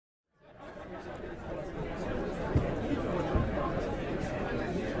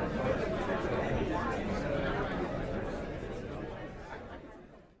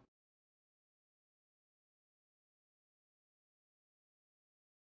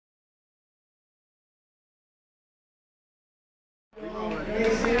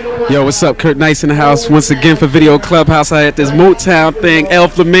Yo, what's up? Kurt Nice in the house once again for Video Clubhouse. I had this Motown thing, El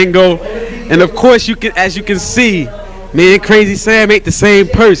Flamingo, and of course as you can see, me and Crazy Sam ain't the same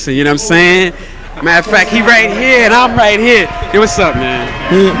person. You know what I'm saying? Matter of fact, he right here and I'm right here. Yo, what's up, man?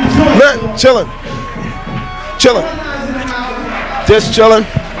 Man, chilling, just chilling.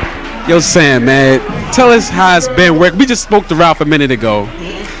 Yo, Sam, man, tell us how it's been working. We just spoke to Ralph a minute ago.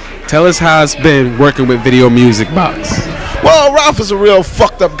 Tell us how it's been working with Video Music Box. Well, Ralph is a real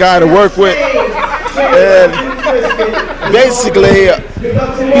fucked up guy to work with, and basically,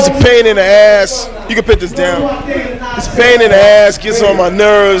 he's a pain in the ass. You can put this down. He's a pain in the ass, gets on my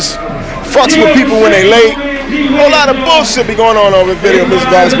nerves, fucks with people when they late. A whole lot of bullshit be going on over Video Music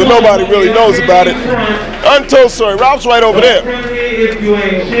Box, but nobody really knows about it. Untold story. Ralph's right over there.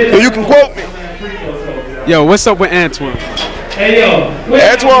 So you can quote me. Yo, what's up with Antoine?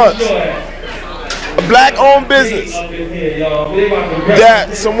 Antoine's a black-owned business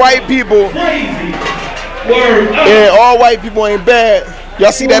that some white people, and all white people ain't bad.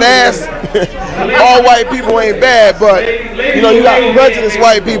 Y'all see that ass? All white people ain't bad, but you know you got prejudiced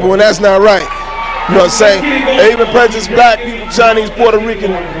white people, and that's not right. You know what I'm saying? They even prejudice black people, Chinese, Puerto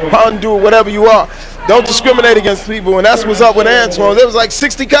Rican, Honduran, whatever you are. Don't discriminate against people, and that's what's up with Antoine. There was like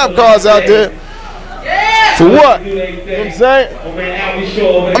 60 cop cars out there. For what? You know what I'm saying?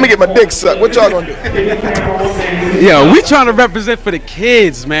 I'm gonna get my dick sucked. What y'all gonna do? Yo, we trying to represent for the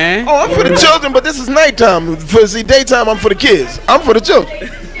kids, man. Oh, I'm for the children, but this is nighttime. See, daytime, I'm for the kids. I'm for the children.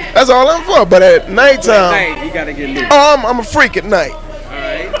 That's all I'm for. But at nighttime, you gotta get loose. I'm a freak at night.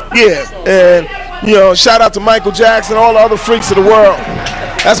 Yeah, and you know, shout out to Michael Jackson, all the other freaks of the world.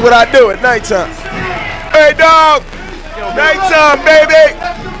 That's what I do at nighttime. Hey, dog. Nighttime, baby.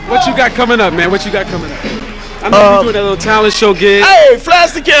 What you got coming up, man? What you got coming up? I know you doing that little talent show gig. Hey,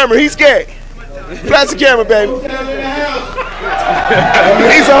 flash the camera. He's gay. Flash the camera, baby.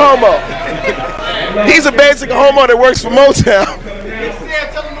 He's a homo. He's a basic homo that works for Motown.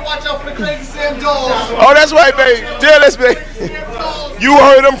 Tell him to watch out for the Crazy Sam dolls. Oh, that's right, baby. Jealous, baby. You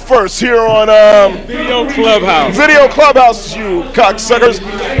heard him first here on Video Clubhouse. Video Clubhouse, you cocksuckers.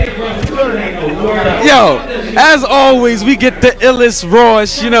 Yo, as always, we get the illest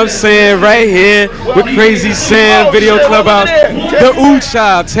Ross, you know what I'm saying, right here with Crazy Sam, Video Clubhouse. The Ooh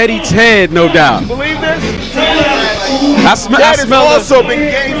Child, Teddy Ted, no doubt. You believe this? I smell also been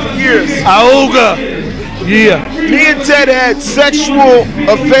gay for years. Auga. Yeah. Me and Ted had sexual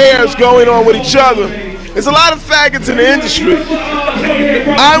affairs going on with each other. There's a lot of faggots in the industry.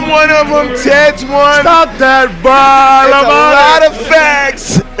 I'm one of them. Ted's one. Stop that, bro. There's a lot of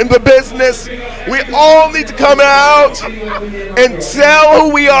fags in the business. We all need to come out and tell who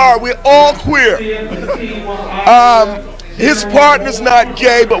we are. We're all queer. His partner's not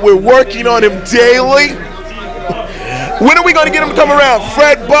gay, but we're working on him daily. When are we going to get him to come around?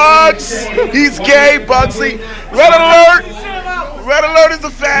 Fred Buggs, he's gay. Bugsy. Red Alert. Red Alert is a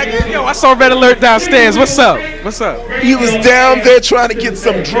faggot. Yo, I saw Red Alert downstairs. What's up? What's up? He was down there trying to get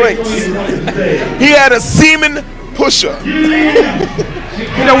some drinks. He had a semen pusher.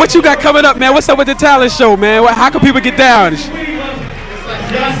 You know, what you got coming up, man? What's up with the talent show, man? How can people get down?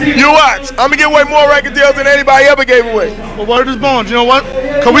 You watch. I'm going to give away more record deals than anybody ever gave away. Well, word is born. You know what?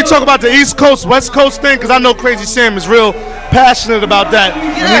 Can we talk about the East Coast, West Coast thing? Because I know Crazy Sam is real passionate about that.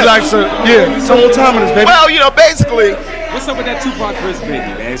 Yeah. And he likes to, some old timers, baby. Well, you know, basically. What's up with that Tupac versus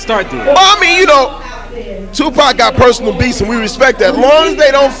Biggie, man? Start there. Well, I mean, you know, Tupac got personal beefs, and we respect that. As long as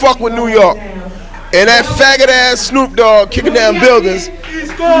they don't fuck with New York. And that faggot-ass Snoop Dogg kicking down buildings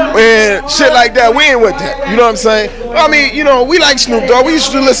and shit like that, we ain't with that. You know what I'm saying? I mean, you know, we like Snoop Dogg. We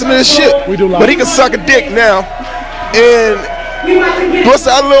used to listen to this shit. We do like but he can suck a dick now. And what's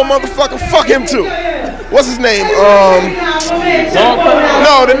that little motherfucker? Fuck him, too. What's his name?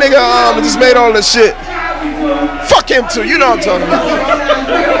 No, the nigga just made all this shit. Fuck him too, you know what I'm talking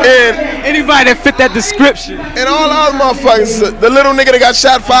about. And anybody that fit that description. And all other motherfuckers, the little nigga that got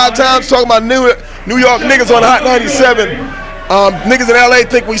shot 5 times talking about New York niggas on Hot 97. Niggas in LA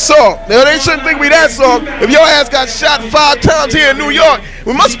think we soft. Now they shouldn't think we that soft. If your ass got shot 5 times here in New York,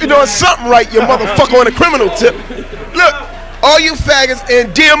 we must be doing something right, you motherfucker on a criminal tip. Look, all you faggots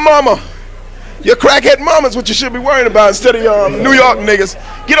and dear mama, your crackhead mama's what you should be worrying about instead of your New York niggas.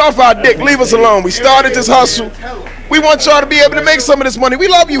 Get off our dick, leave us alone. We started this hustle. We want y'all to be able to make some of this money. We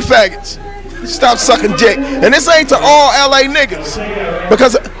love you faggots. Stop sucking dick. And this ain't to all LA niggas.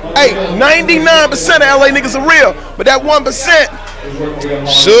 Because, hey, 99% of LA niggas are real. But that 1%,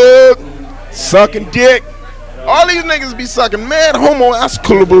 shook, sucking dick. All these niggas be sucking mad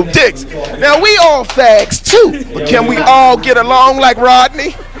homo-asculable dicks. Now, we all fags too. But can we all get along like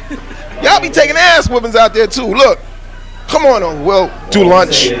Rodney? Y'all be taking ass whoopings out there too. Look, Come on over. We'll do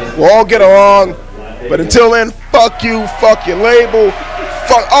lunch. We'll all get along. But until then, fuck you, fuck your label,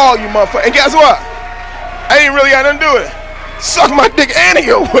 fuck all you motherfuckers. And guess what? I ain't really got nothing to do with it. Suck my dick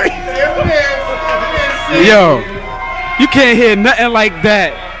anyway. Yo, you can't hear nothing like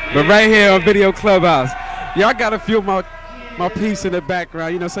that, but right here on Video Clubhouse. Y'all gotta feel my piece in the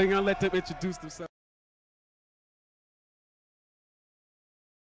background, you know, so you're gonna let them introduce themselves.